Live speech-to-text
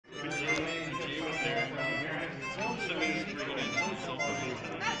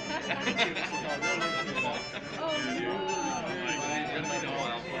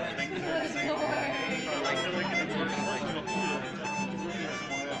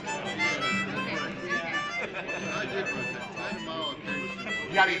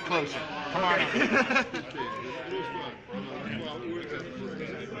You gotta get closer. Come on.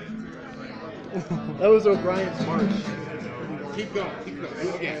 That was O'Brien's march. Keep going. Keep going. Do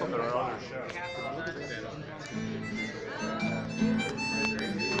it again. From their other show.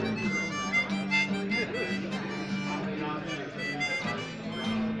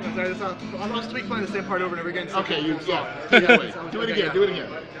 Sorry, that's not, I'm supposed to be playing the same part over and over again. So Okay, you, yeah. Yeah, Do it again. Do it again.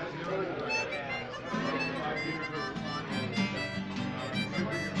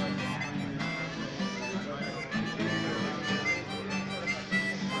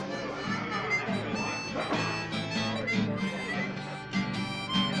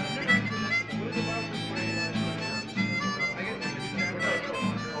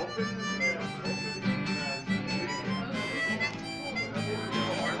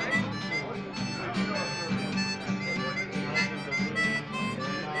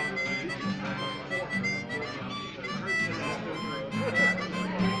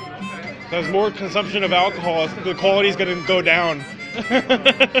 There's more consumption of alcohol, the quality's going to go down. Let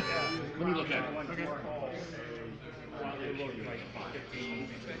me look at it. Okay.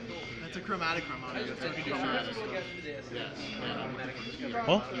 That's a chromatic harmonica, so you can do shots.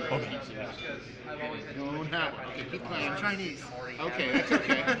 Huh? Okay. Don't have one. Okay, keep playing. Chinese. Okay, that's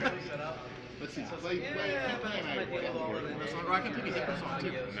okay. Let's see. Play. Or I can pick a different song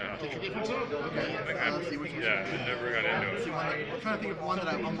too. No. Pick a different song. Okay. Like Let's see which one. yeah, I never got into Let's it. see one that, I'm trying to think of one that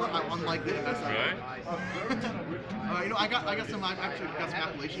I'm unlikely to mess up. Really? You know, I got some actually got some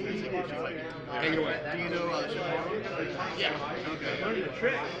Appalachian music. Which is like, Take it away. do you know? Yeah. Okay.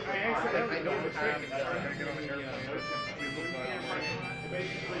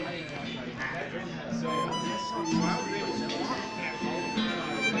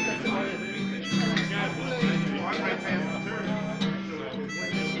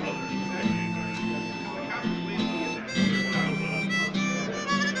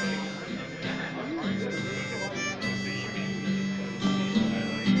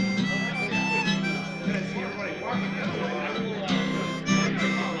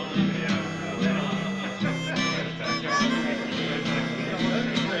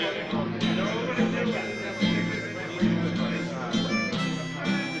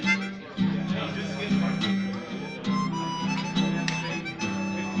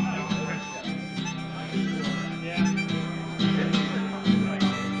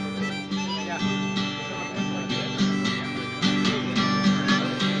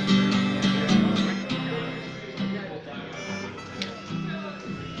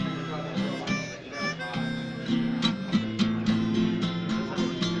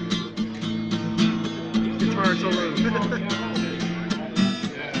 Guitar solo.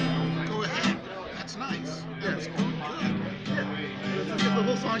 Go ahead. That's nice. Yeah. The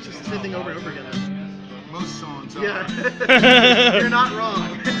whole song's just the same thing over and over again. Most songs are. Yeah. You're not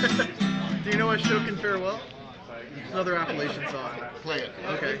wrong. Do you know what Show Can Farewell? It's another Appalachian song. Play it.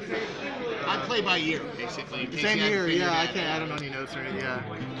 Okay. I play by ear, basically. in case Same you hadn't here, figured yeah. I that can't out. add on any notes or anything,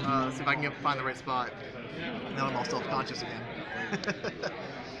 yeah. See if I can find the right spot. Now I'm all self-conscious again.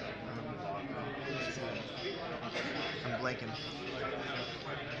 I'm blanking.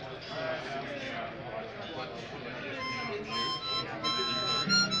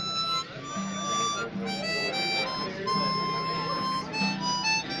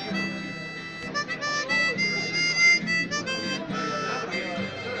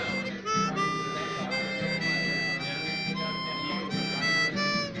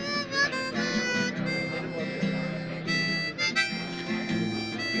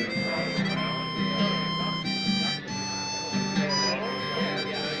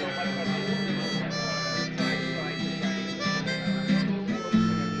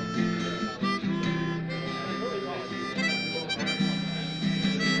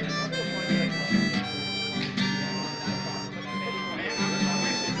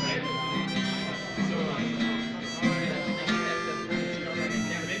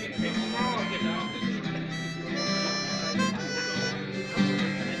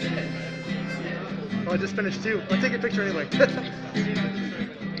 Oh, I just finished too. I'll take a picture anyway.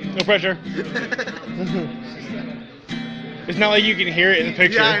 No pressure. It's not like you can hear it in the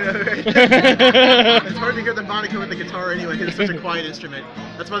picture. Yeah, I know, right? It's hard to hear the harmonica with the guitar anyway, because it's such a quiet instrument.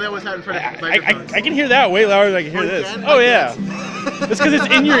 That's why they always have it in front of microphones. I can hear that way louder than I can hear this. Oh yeah. It's because it's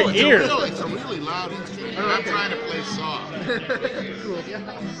in your ear. It's a really loud instrument. Oh, I'm okay. trying to play soft. Cool.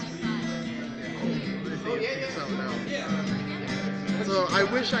 So I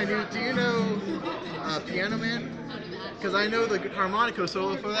wish I knew. Do you know Piano Man? Because I know the harmonica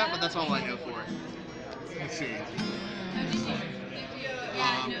solo for that, but that's all I know for it. Let's see.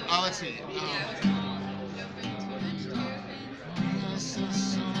 Let's see.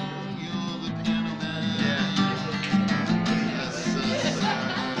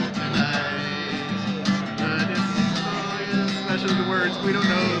 We don't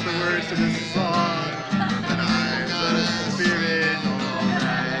know the words to this song. And I'm the spirit,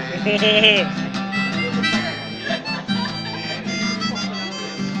 alright.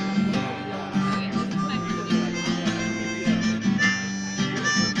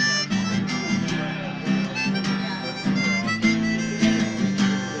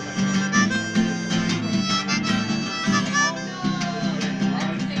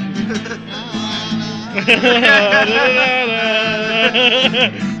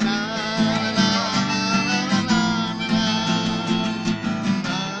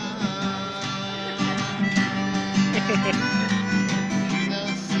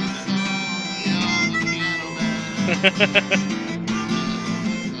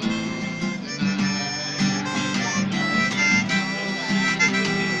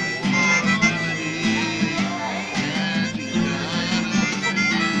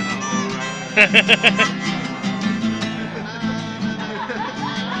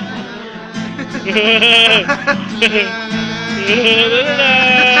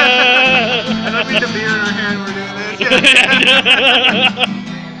 And I beat the beer in our hand when we're doing this.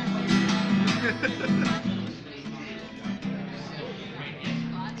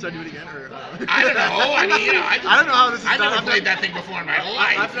 Should I do it again? Or, I don't know. I mean, you know, I don't know how this is I've done. never played that thing before in my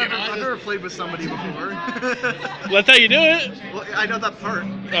life. I've never played with somebody before. Well, that's how you do it. Well, I know that part.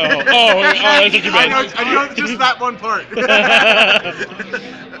 Oh, that's what you meant. I know just that one part.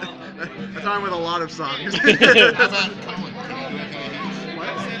 That's how I'm with a lot of songs. How about Cohen? Can you do anything of his? What?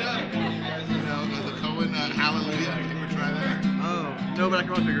 You know, the Cohen Hallelujah. You ever try that? Oh, no, but I can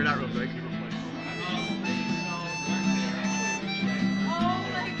probably figure it out real quick.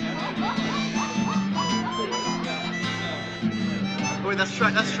 Oh, wait, that's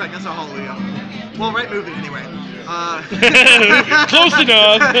Shrek. That's Shrek. That's not Hallelujah. Well, right movie anyway. Close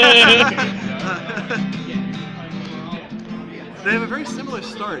enough. They have a very similar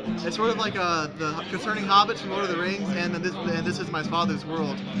start. It's sort of like the Concerning Hobbits from Lord of the Rings, and This Is My Father's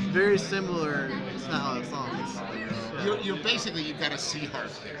World. Very similar style of songs. You're basically, you've got a C harp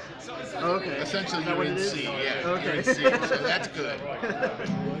there. Okay. Essentially, Is that you're what in it is? C. Yeah. Okay. You're in C, so that's good.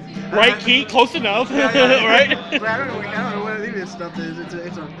 Right key, close enough. Yeah. Right? But I don't know what any of this stuff is. It's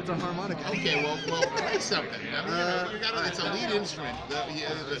a harmonica. Okay, well, play something. I mean, it's a lead instrument.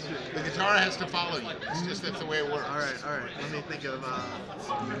 The guitar has to follow you. It's just that's the way it works. All right. Let me think of a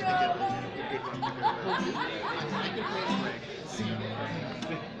good one.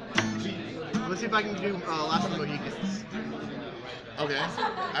 Let's see if I can do Last of the Mohicans. Okay.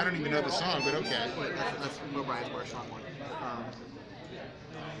 I don't even know the song, but okay. Wait, that's O'Brien's March, not one.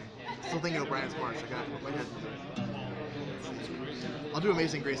 Still thinking O'Brien's March. I got my head. I'll do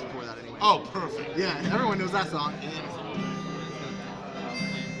Amazing Grace before that anyway. Oh, perfect. Yeah, everyone knows that song.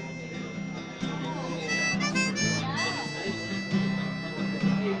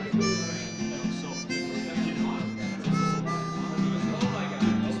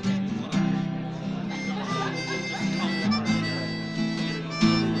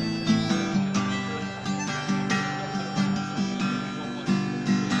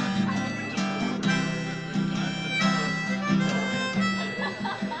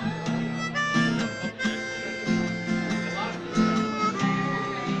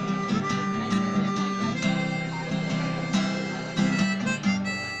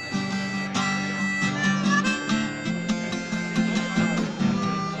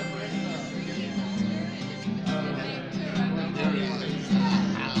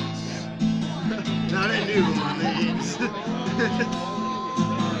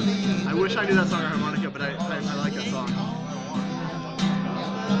 I wish I knew that song on harmonica, but I like that song.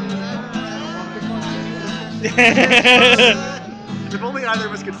 If only either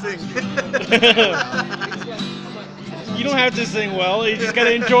of us could sing. You don't have to sing well, you just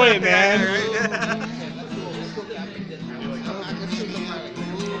gotta enjoy it, man.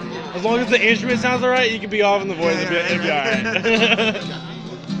 As long as the instrument sounds alright, you can be off in the voice, it'll be alright.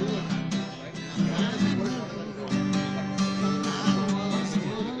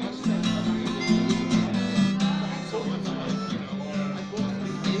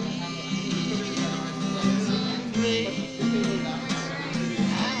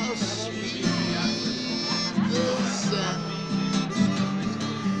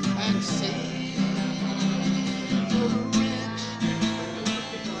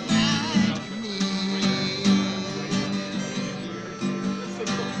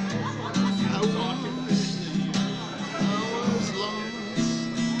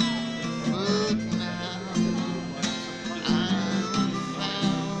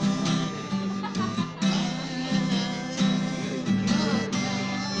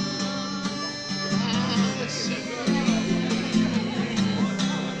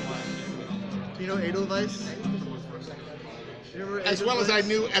 know Edelweiss? As well as I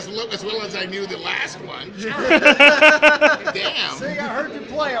knew the last one. Sure. Damn. See, I heard you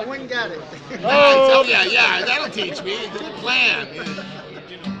play. I went and got it. Oh, yeah, that'll teach me. Good plan.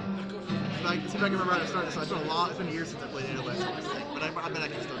 See if I can remember how to start this. It's been years since I played Edelweiss, but I bet I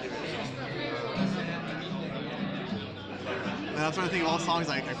can still do it. And that's what I think of all the songs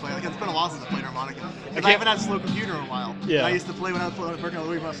I play. Like, it's been a while since I played harmonica. Because I haven't had a slow computer in a while. Yeah. I used to play when I was working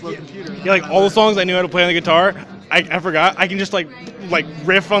on a slow computer. Yeah, like all the songs I knew how to play on the guitar, I forgot. I can just like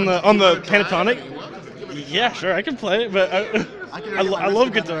riff on the pentatonic. Yeah, sure, I can play it, but I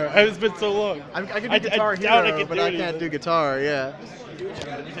love guitar. It's been so long. I can do Guitar Hero, but I can't do guitar. Yeah.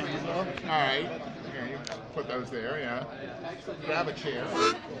 All right. Here, you put those there. Yeah. Grab a chair.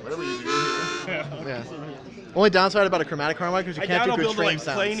 Whatever you do here. Yeah. Only downside about a chromatic harmonica is you can't do good string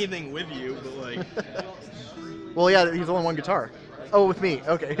sounds. Play anything with you, but like. Well, yeah, he's only one guitar. Oh, with me.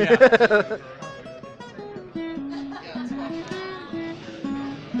 Okay. Yeah.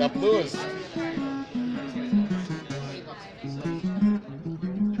 The blues.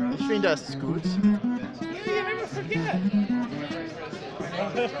 Ich finde das gut. Yeah, never forget.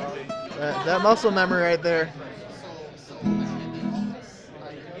 That muscle memory right there.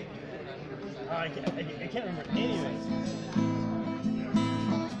 I can't remember anything.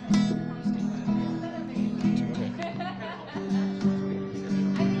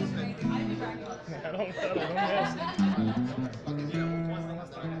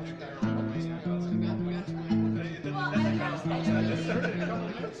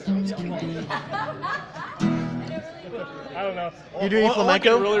 I don't know. You do any All I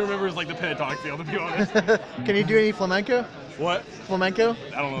flamenco? can really remember is like the pentatonic feel, to be honest. Can you do any flamenco? What? Flamenco?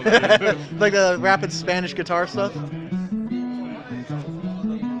 I don't know what that is. Like the rapid Spanish guitar stuff?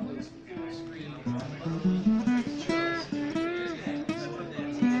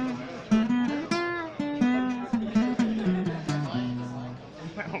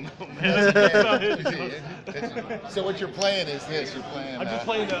 So what you're playing is this. You're playing. I'm just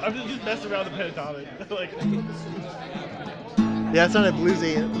playing I'm just messing around the pentatonic. Like. Yeah, it sounded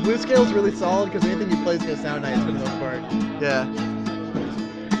bluesy. The blues scale is really solid because anything you play is going to sound nice for the most part. Yeah.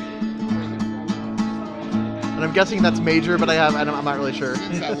 And I'm guessing that's major, but I'm not really sure.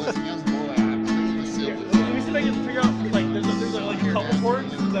 Since I was a young boy, I played the silver. Let me see if I can figure out like there's like a couple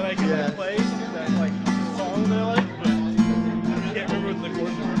chords that I can play that like songs that I like, but I can't remember what the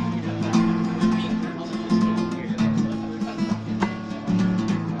chords are.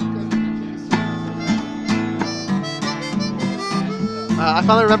 I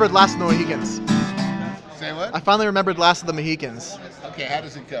finally remembered Last of the Mohicans. Say what? I finally remembered Last of the Mohicans. Okay, how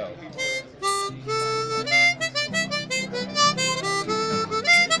does it go?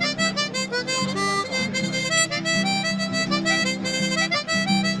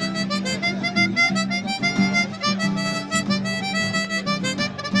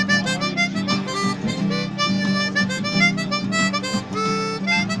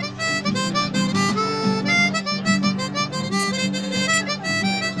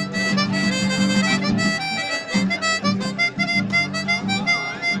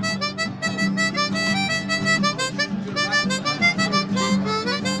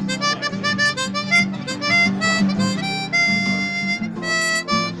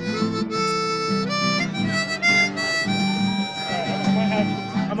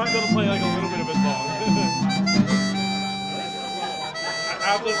 I might be able to play like a little bit of a song. I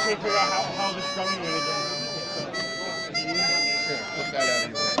have to figure out how the strumming really goes. Sure, put that out of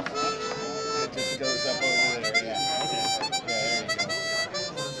your way. It just goes up over there, yeah. Okay. Yeah, there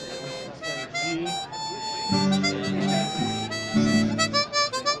you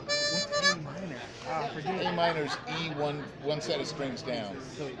go. A minor's E, one set of strings down.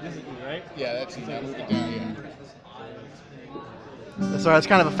 So this is E, right? Yeah, that's E. Now move it down, yeah. Sorry, that's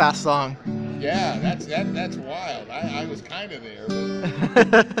kind of a fast song. Yeah, that's wild. I was kind of there,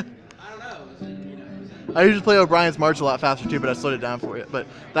 but I usually play O'Brien's March a lot faster too, but I slowed it down for you. But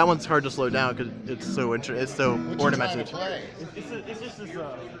that one's hard to slow down because it's so what you ornamented. play? It's just this. It's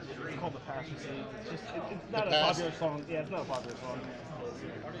called the Passion. It's not a popular song. Yeah, it's not a popular song.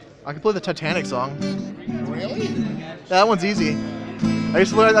 I can play the Titanic song. Really? That one's easy. I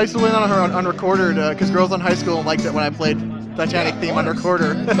used to learn on her on recorder because girls in high school liked it when I played Titanic theme on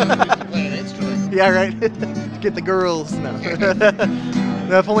recorder. Play an instrument. Yeah, right. Get the girls. No.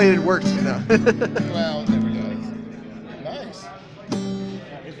 No, if only it worked. No. Well, it never does. Nice.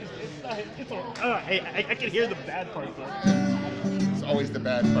 I can hear the bad part though. It's always the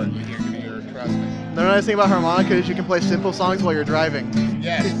bad part you hear, trust me. The nice thing about harmonica is you can play simple songs while you're driving.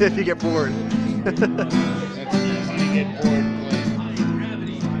 Yes. If you get bored. It's easy to get bored playing.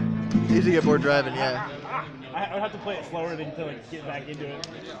 Easy to get bored driving, yeah. I would have to play it slower to like get back into it.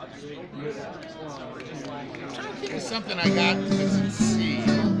 I'm trying to think of something I got that's in C.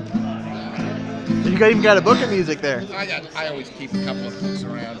 You even got a book of music there. I always keep a couple of books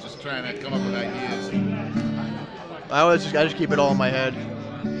around, just trying to come up with ideas. I just keep it all in my head.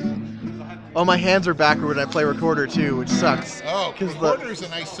 Oh, my hands are backward when I play recorder too, which sucks. Oh, recorder's a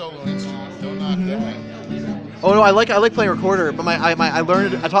nice solo instrument. Don't knock that. Oh no, I like playing recorder, but I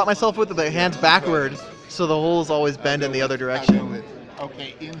taught myself with the hands backward, so the holes always bend in the other direction.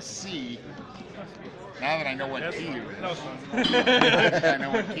 Okay, in C. Now that I know what key you're in. That was fun. I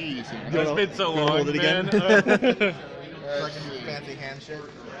know what key he's in. It's been so long, hold it again? man. So I can do fancy hand shit.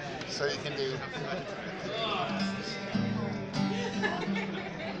 So you can do.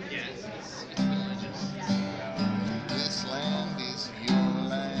 This land is your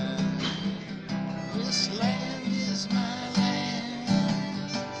land. This land is my land.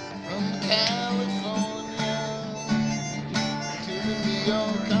 From California to the New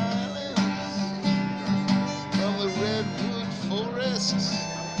York Islands, from the redwood forests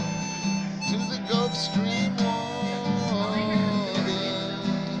to the Gulf Stream waters.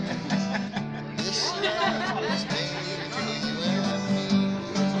 This land was made for you and me.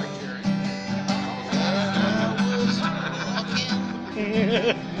 When I was walking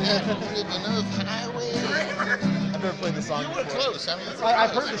that ribbon of highway. I've never played the song You were before. close. I mean,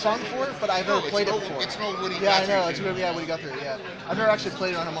 I've heard the song before, but I've never played it before. It's no Woody Yeah, I know. Guthrie It's Woody Guthrie. Yeah, I've never actually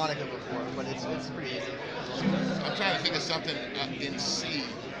played it on harmonica before, but it's pretty easy. I'm trying to think of something in C.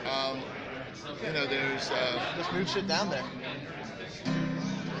 You know, there's. Just move shit down there.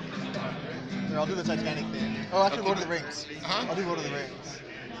 Here, I'll do the Titanic thing. Oh, actually, Lord of the Rings. Huh? I'll do Lord of the Rings.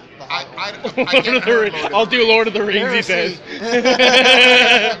 I Lord can't of the Rings. I'll do Lord of the Rings, he says. You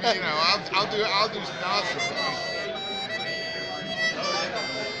know, I'll do Nostrum.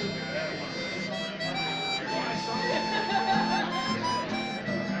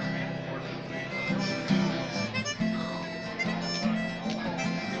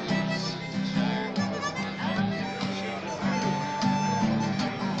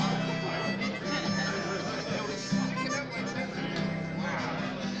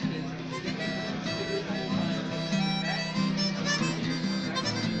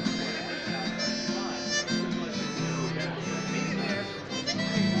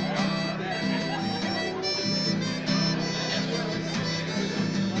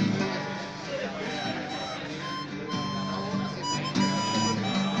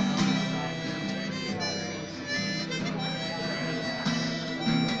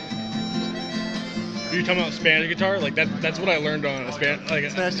 You're talking about Spanish guitar, like that's what I learned on a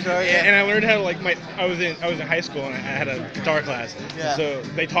Spanish guitar, yeah. And I learned how to I was in high school and I had a guitar class. Yeah. So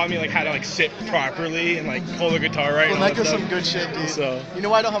they taught me how to sit properly and hold the guitar right. Well, that goes some good shit, dude. So you know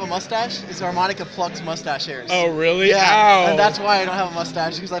why I don't have a mustache? It's harmonica plucks mustache hairs. Oh really? Yeah. Ow. And that's why I don't have a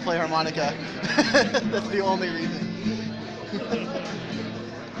mustache, because I play harmonica. That's the only reason.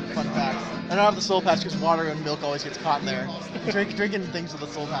 Fun facts. I don't have the soul patch because water and milk always gets caught in there. Drinking things with the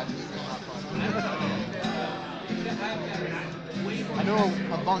soul patch is not fun.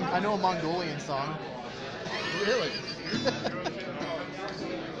 I know a Mongolian song. Really?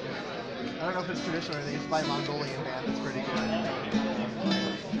 I don't know if it's traditional or anything. It's by a Mongolian band. It's pretty good.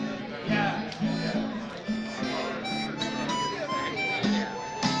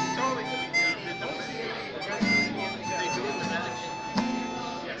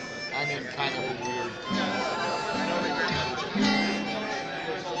 I mean, kind of weird.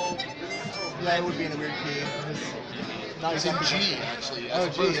 Yeah, it would be in a weird key. It's in G, actually. Oh,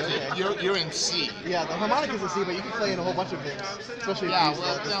 as G, opposed to- okay. You're in C. Yeah, the harmonica's a C, but you can play in a whole bunch of things, especially Yeah, if you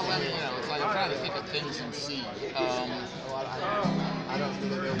well, use no, I mean, it's like I'm trying to think of things in C. I don't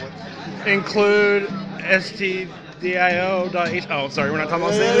really know what. Include stdio.h. Oh, sorry, we're not talking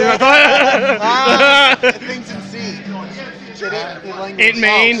about Things in C. Did it? It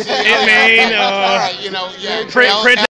main. All right, you know, yeah. Print